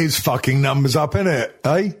 his fucking numbers up, innit,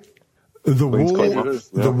 eh?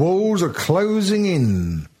 The walls are closing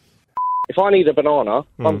in. If I need a banana,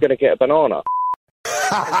 I'm going to get a banana.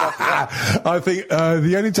 I think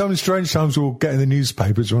the only time Strange Times will get in the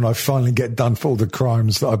newspapers is when I finally get done for all the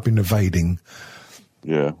crimes that I've been evading.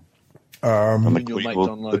 Yeah. And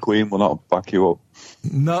the Queen will not back you up.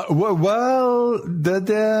 No, well,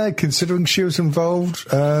 considering she was involved,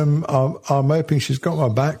 I'm hoping she's got my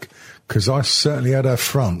back, because I certainly had her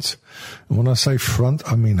front. And when I say front,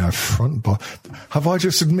 I mean her front. Have I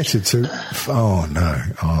just admitted to? Oh no!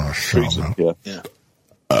 Oh, shut up. Yeah.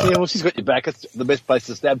 Well, she's got your back. It's the best place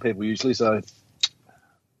to stab people usually. So,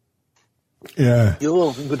 yeah, you're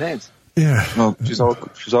all in good hands. Yeah. No, she's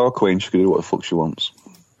our queen. She can do what the fuck she wants.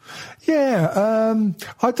 Yeah.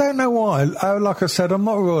 I don't know why. Like I said, I'm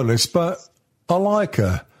not a royalist, but I like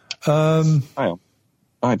her. I am.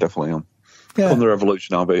 I definitely am. Yeah. Come the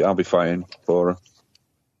revolution, I'll be fighting for her.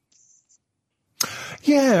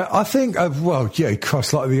 Yeah, I think,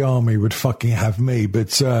 Christ, like the army would fucking have me,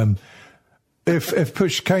 but if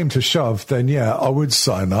push came to shove, then yeah, I would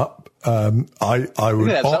sign up. I would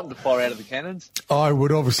have something to fire out of the cannons. I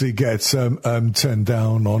would obviously get turned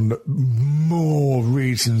down on more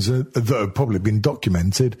reasons that have probably been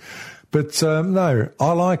documented. But no,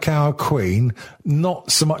 I like our Queen.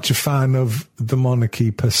 Not so much a fan of the monarchy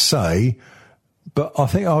per se, but I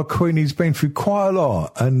think our Queenie's been through quite a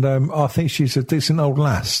lot, and I think she's a decent old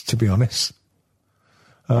lass, to be honest.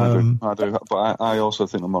 I do, but I also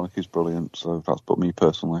think the monarchy's brilliant, so that's but me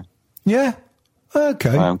personally. Yeah?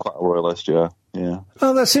 Okay. I am quite a royalist, yeah.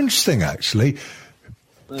 Oh, that's interesting, actually.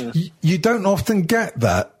 Yeah. You don't often get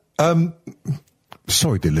that.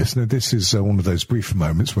 Sorry, dear listener, this is one of those brief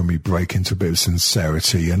moments when we break into a bit of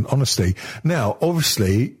sincerity and honesty. Now,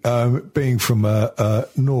 obviously, being from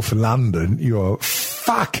North London, you're a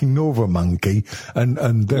fucking Northern monkey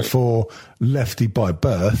and therefore lefty by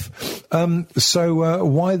birth. So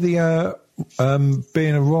why the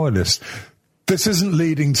being a royalist? This isn't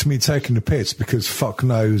leading to me taking the piss because fuck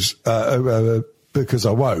knows, because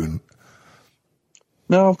I won't.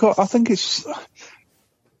 No,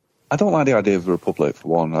 I don't like the idea of a republic, for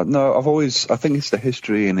one. I think it's the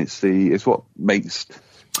history and it's what makes...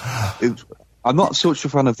 I'm not such a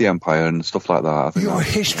fan of the Empire and stuff like that. I think you're a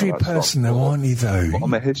history person though, aren't you, though?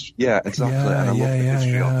 I'm a history... Yeah, exactly. And I love the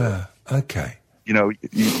history of it. Okay. You know,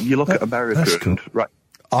 you look at America... That's cool. Right.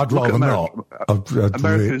 I'd rather not.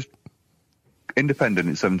 America's independent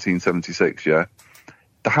in 1776, yeah?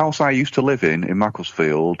 The house I used to live in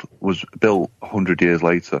Macclesfield was built 100 years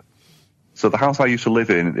later. So the house I used to live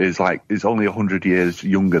in is only 100 years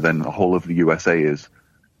younger than the whole of the USA is.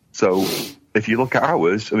 So if you look at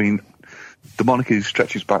ours, I mean, the monarchy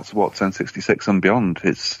stretches back to 1066 and beyond.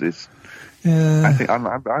 It's yeah. I think I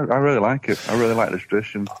really like it. I really like the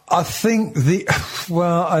tradition. I think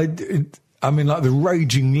I mean, like the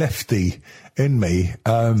raging lefty in me,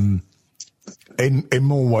 in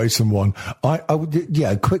more ways than one.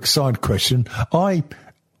 Quick side question.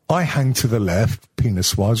 I hang to the left,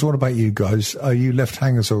 penis-wise. What about you guys? Are you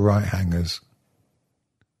left-hangers or right-hangers?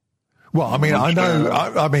 Well, I mean, I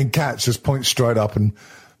know, Katz just points straight up and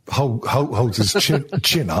holds his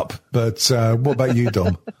chin up, but what about you,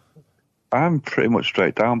 Dom? I'm pretty much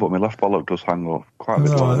straight down, but my left bollock does hang up quite a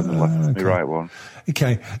bit lower than my right one.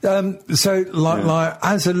 Okay. So, like,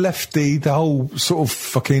 as a lefty, the whole sort of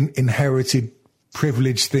fucking inherited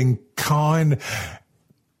privilege thing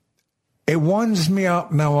it winds me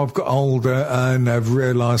up now I've got older and I've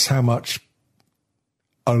realised how much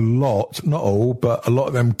a lot, not all, but a lot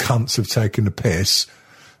of them cunts have taken the piss.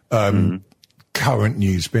 Current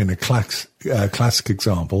news being a classic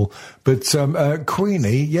example. But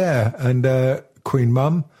Queenie, yeah, and Queen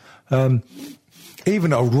Mum.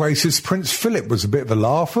 Even old racist Prince Philip was a bit of a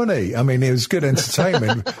laugh, wasn't he? I mean, it was good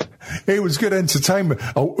entertainment. It was good entertainment.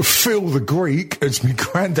 Oh, Phil the Greek, as my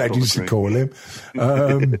granddad used to call him.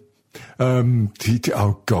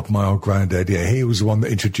 Oh God, my old granddad, yeah, he was the one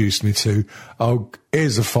that introduced me to,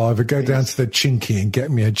 here's a $5, go down to the Chinky and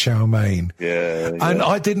get me a chow mein. Yeah. And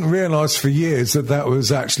I didn't realise for years that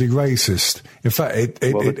was actually racist. In fact,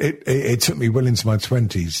 it took me well into my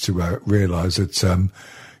 20s to realise that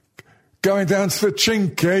going down to the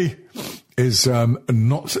Chinky is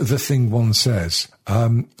not the thing one says.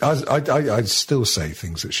 I still say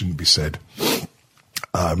things that shouldn't be said.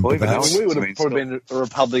 We would have probably been a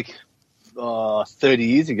republic 30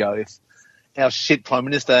 years ago if our shit prime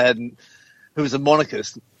minister who was a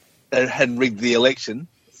monarchist, hadn't rigged the election.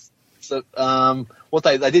 So what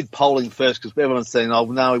they did polling first because everyone's saying, oh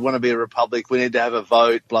no, we want to be a republic, we need to have a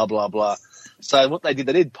vote, blah blah blah. So what they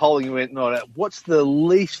did polling and went, no, what's the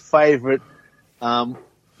least favourite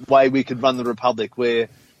way we could run the republic?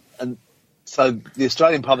 So the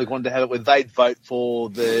Australian public wanted to have it where they'd vote for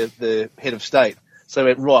the head of state. So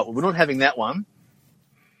we went, right, well, we're not having that one.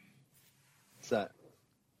 So.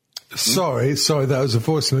 Sorry, that was a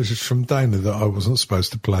voice message from Dana that I wasn't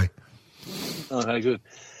supposed to play. Okay, good.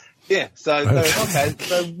 Yeah, so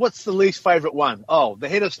what's the least favourite one? Oh, the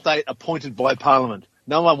head of state appointed by Parliament.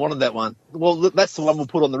 No one wanted that one. Well, that's the one we'll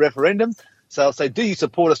put on the referendum. So I'll say, do you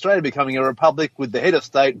support Australia becoming a republic with the head of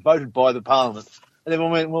state voted by the Parliament? And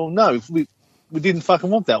everyone went, well, no, we didn't fucking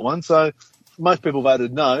want that one. So most people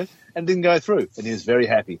voted no and didn't go through. And he was very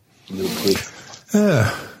happy.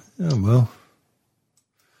 Oh, well.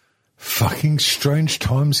 Fucking strange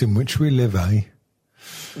times in which we live, eh?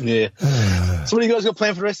 Yeah. So what do you guys got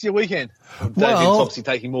planned for the rest of your weekend? David's obviously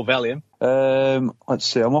taking more Valium. Let's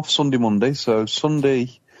see, I'm off Sunday, Monday. So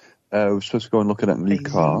Sunday, we're supposed to go and look at new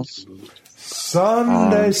cars.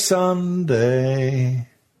 Sunday.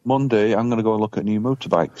 Monday, I'm going to go and look at new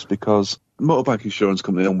motorbikes because the motorbike insurance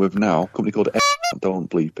company I'm with now, a company called don't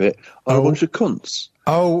bleep it, are a bunch of cunts.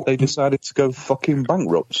 Oh. They decided to go fucking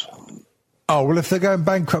bankrupt. Oh, well, if they're going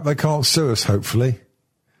bankrupt, they can't sue us, hopefully.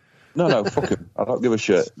 No, fuck them. I don't give a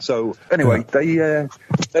shit. So, anyway,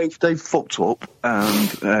 they've fucked up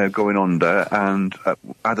and going under, and I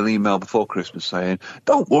had an email before Christmas saying,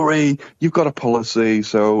 don't worry, you've got a policy,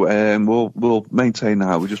 so we'll maintain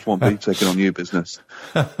that. We just won't be taking on new business.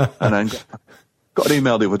 And then got an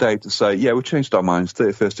email the other day to say, yeah, we changed our minds,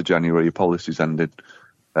 31st of January, your policy's ended.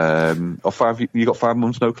 You got 5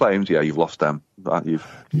 months, no claims? Yeah, you've lost them. No.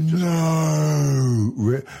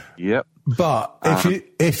 Yep. But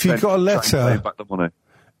if you got a letter, back the money.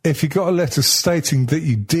 If you got a letter stating that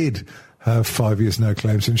you did have 5 years no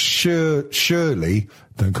claims, and surely,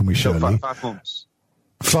 don't call me Shirley. 5 months.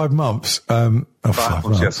 5 months. 5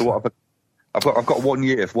 months. Yeah. So what I've got 1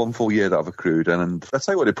 year, 1 full year that I've accrued, and I'll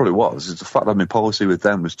tell you what it probably was. Is the fact that my policy with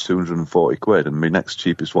them was 240 quid, and my next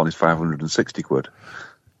cheapest one is 560 quid.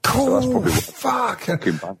 Cool. So that's probably Fuck.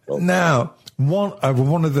 Now,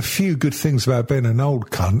 one of the few good things about being an old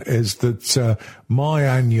cunt is that my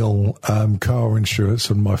annual car insurance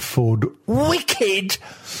on my Ford Wicked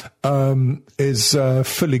is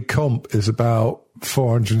fully comp is about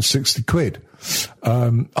 460 quid.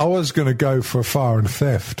 I was going to go for a fire and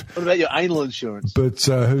theft. What about your anal insurance? But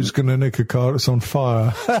who's going to nick a car that's on fire?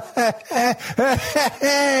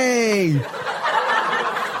 Hey!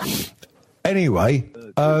 Anyway,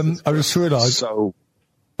 I just realised. So,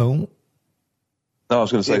 oh, no, I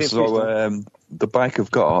was going to say. So, the bike I've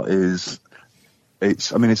got it's a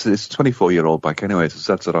 24-year-old bike anyway. It's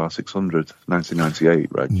a ZZR 600, 1998,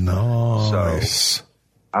 right? Nice. So,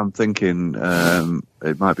 I'm thinking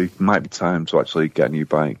it might be time to actually get a new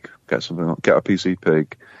bike, get a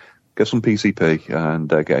PCP, get some PCP, and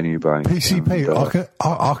get a new bike. PCP, and,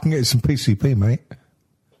 I can get some PCP, mate.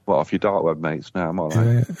 What, off your dark web, mates? No, I'm all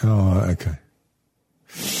right. Yeah. Oh, okay.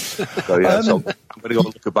 So, yeah, so I'm going to go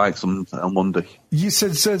look at bikes on Monday. You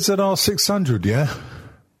said ZZR 600, yeah?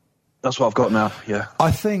 That's what I've got now, yeah.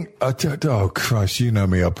 I think, oh Christ, you know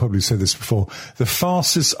me, I've probably said this before. The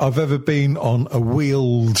fastest I've ever been on a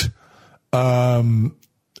wheeled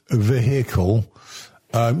vehicle.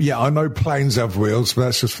 Yeah, I know planes have wheels, but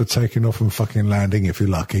that's just for taking off and fucking landing if you're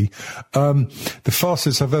lucky. The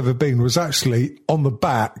fastest I've ever been was actually on the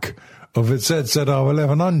back of a ZZR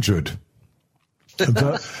 1100.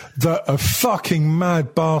 A fucking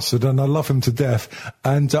mad bastard, and I love him to death.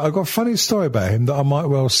 And I've got a funny story about him that I might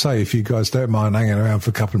well say if you guys don't mind hanging around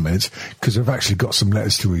for a couple of minutes, because I've actually got some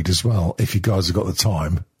letters to read as well, if you guys have got the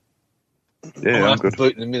time. Yeah, I'm good.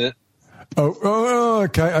 In a minute. Oh,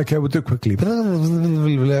 okay, we'll do it quickly.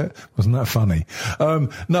 Wasn't that funny?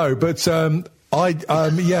 No, but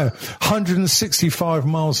 165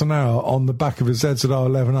 miles an hour on the back of a ZZR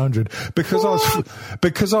 1100 because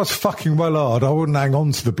I was fucking well hard. I wouldn't hang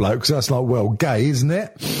on to the bloke because that's like, well, gay, isn't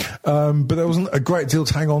it? But there wasn't a great deal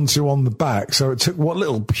to hang on to on the back, so it took what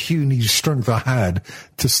little puny strength I had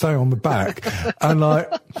to stay on the back. And like,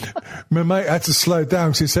 my mate had to slow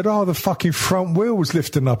down because he said, "Oh, the fucking front wheel was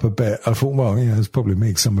lifting up a bit." I thought, well, yeah, it's probably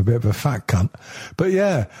me because I'm a bit of a fat cunt. But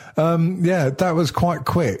yeah, that was quite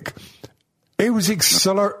quick. It was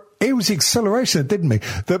acceleration that did me.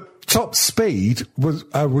 The top speed was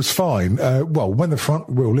fine. Well, when the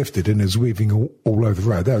front wheel lifted and it was weaving all over the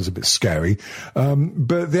road, that was a bit scary.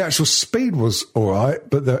 But the actual speed was all right,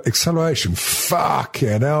 but the acceleration,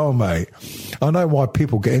 fucking hell, mate. I know why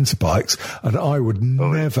people get into bikes, and I would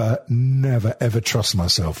never, ever trust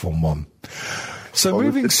myself on one. So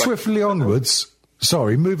moving swiftly onwards,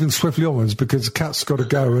 because the cat's got to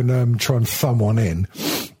go and try and thumb one in.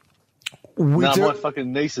 My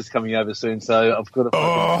fucking niece is coming over soon, so I've got to.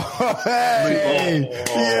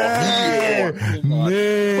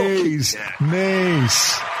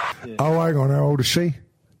 Niece. Yeah. Oh, hang on, how old is she?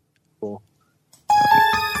 4.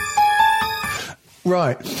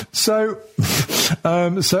 Right. So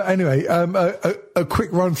anyway, a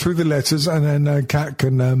quick run through the letters, and then Cat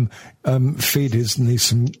can feed his niece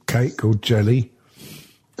some cake or jelly.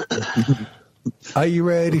 Are you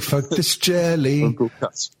ready for this jelly?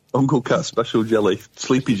 Uncle Cat special jelly,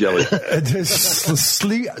 sleepy jelly.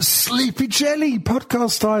 Sleepy jelly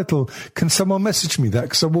podcast title. Can someone message me that?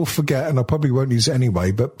 Because I will forget, and I probably won't use it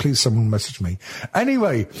anyway. But please, someone message me.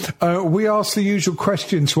 Anyway, we ask the usual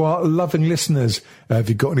question to our loving listeners. Have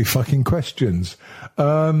you got any fucking questions?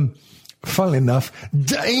 Funnily enough,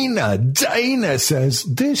 Dana says,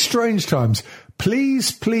 "Dear Strange Times,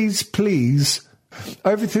 please,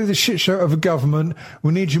 over through the shit show of a government,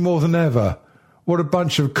 we need you more than ever. What a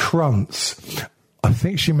bunch of crunts. I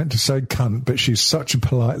think she meant to say cunt, but she's such a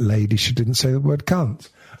polite lady, she didn't say the word cunt.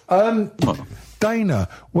 Dana,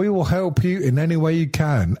 we will help you in any way you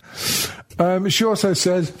can. She also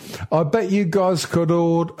says, I bet you guys could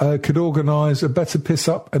organise a better piss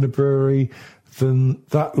up in a brewery than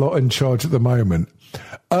that lot in charge at the moment.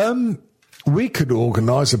 We could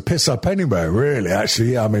organise a piss up anywhere, really,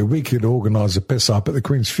 actually. I mean, we could organise a piss up at the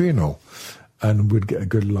Queen's funeral and we'd get a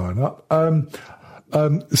good line-up.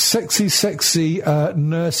 Sexy,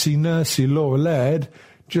 nursey, Laura Laird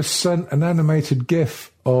just sent an animated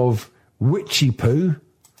GIF of Witchy Poo.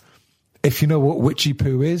 If you know what Witchy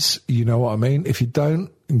Poo is, you know what I mean. If you don't,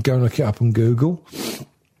 go and look it up on Google.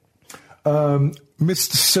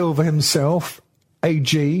 Mr. Silver himself,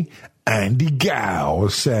 AG, Andy Gow,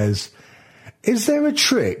 says, is there a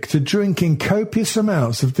trick to drinking copious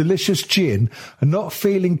amounts of delicious gin and not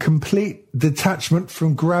feeling complete detachment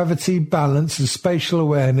from gravity, balance and spatial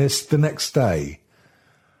awareness the next day?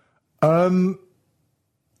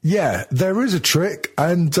 Yeah, there is a trick,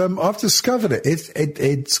 and I've discovered it.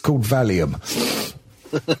 It's called Valium.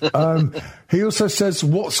 He also says,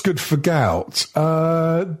 what's good for gout?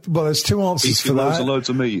 Well, there's two answers for that. Loads and loads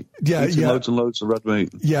of meat. Eating loads and loads of red meat.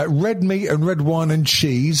 Yeah, red meat and red wine and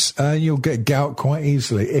cheese, and you'll get gout quite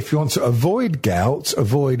easily. If you want to avoid gout,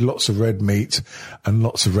 avoid lots of red meat and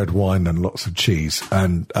lots of red wine and lots of cheese,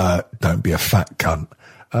 and don't be a fat cunt.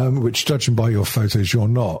 Which, judging by your photos, you're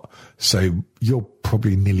not. So you're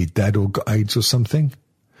probably nearly dead or got AIDS or something.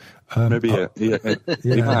 Maybe, yeah. You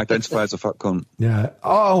might identify as a fat cunt. Yeah.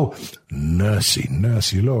 Oh,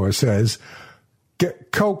 nursey. Laura says,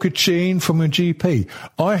 get colchicine from a GP.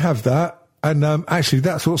 I have that, and actually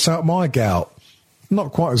that's what's out my gout.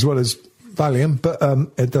 Not quite as well as Valium, but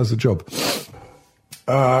it does the job.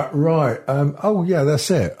 Right. Oh yeah, that's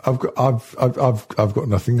it. I've got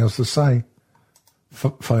nothing else to say.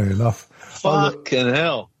 Funny enough. Fucking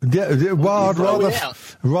hell. Yeah, well, I'd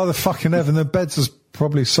rather fucking heaven. The beds is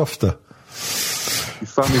probably softer. You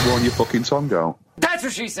finally worn your fucking tongue out. That's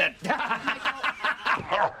what she said.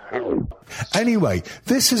 Anyway,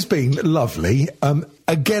 this has been lovely.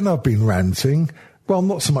 Again, I've been ranting. Well,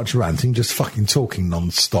 not so much ranting, just fucking talking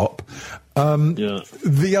non-stop.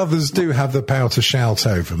 The others do have the power to shout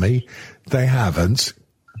over me. They haven't,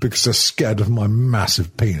 because they're scared of my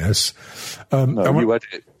massive penis. No,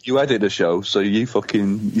 you edit the show, so you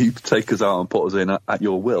take us out and put us in at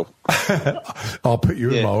your will. I'll put you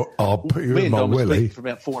in my willy for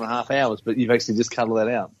about 4.5 hours, but you've actually just cuddled that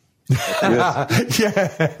out.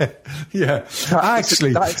 Yeah.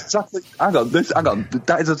 Actually, that's exactly. Hang on.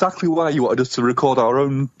 That is exactly why you wanted us to record our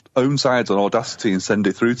own sides on Audacity and send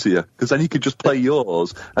it through to you, because then you could just play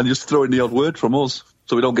yours and just throw in the odd word from us,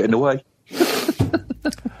 so we don't get in the way.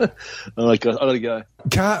 Oh my God, I gotta go.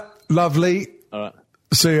 Kat, lovely. All right.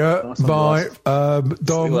 See ya. Nice. Bye. Dom,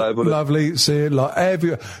 See you later, lovely. See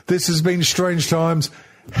you. This has been Strange Times.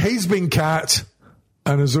 He's been Kat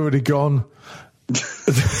and has already gone.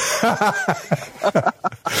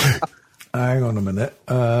 Hang on a minute.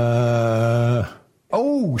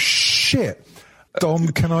 Oh, shit. Dom,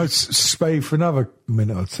 can I stay for another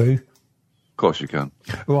minute or two? Of course you can.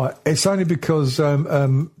 Right. It's only because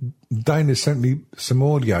Dana sent me some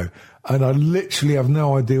audio and I literally have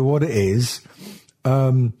no idea what it is.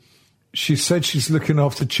 She said she's looking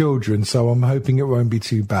after children, so I'm hoping it won't be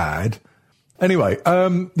too bad. Anyway,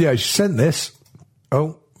 she sent this.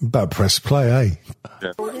 Oh, better press play, eh?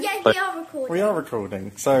 Yeah, we are recording. We are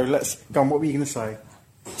recording. So let's go on. What were you going to say?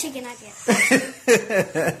 Chicken nugget.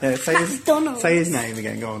 Say his name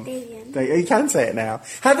again. Go on. You can say it now.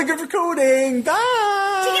 Have a good recording.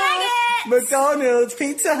 Bye. Chicken nugget. McDonald's,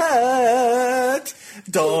 Pizza Hut,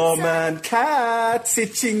 Dom and Kat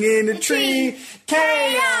sitting in a tree. KISSING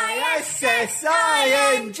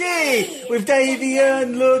with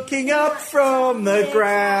Davian looking up from the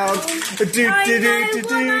ground. Same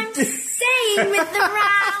with the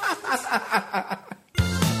round.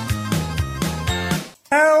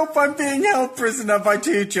 Help! I'm being held prisoner by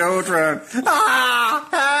 2 children.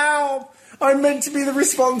 Help! I'm meant to be the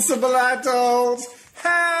responsible adult.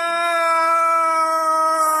 Help!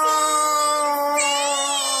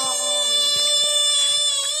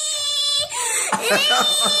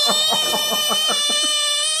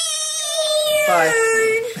 Bye.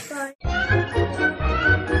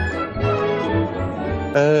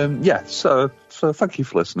 So thank you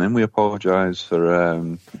for listening. We apologise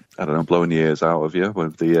for blowing the ears out of you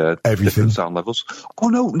with the different sound levels. Oh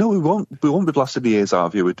no, we won't. We won't be blasting the ears out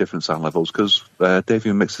of you with different sound levels because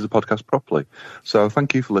Davian mixes the podcast properly. So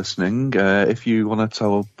thank you for listening. If you want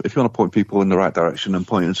to point people in the right direction and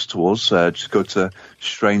point us to us, just go to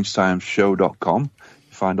strangetimesshow.com.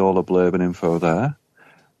 find all the blurb and info there.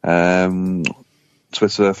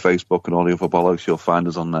 Twitter, Facebook, and all the other bollocks, you'll find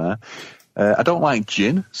us on there. I don't like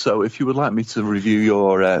gin, so if you would like me to review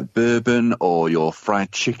your bourbon or your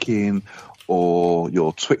fried chicken or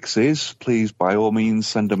your Twixes, please, by all means,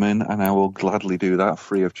 send them in, and I will gladly do that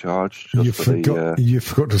free of charge. You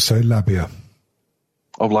forgot to say labia.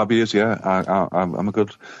 Oh, labias, yeah. I'm a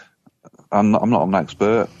good... I'm not an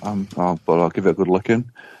expert, but I'll give it a good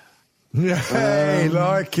licking. Hey,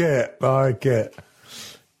 like it.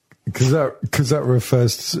 Because that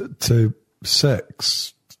refers to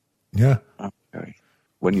sex. Yeah. Okay.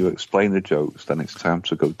 When you explain the jokes, then it's time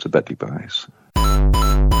to go to Betty Bice.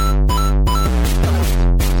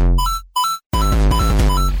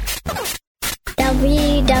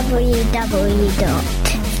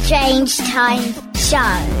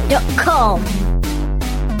 www.strangetimeshow.com.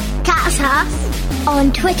 Catch us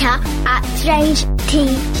on Twitter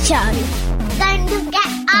 @StrangeTShow. Don't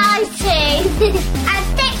forget iTunes and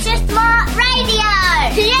Stitcher Smart Radio.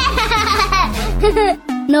 Yeah!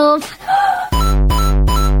 North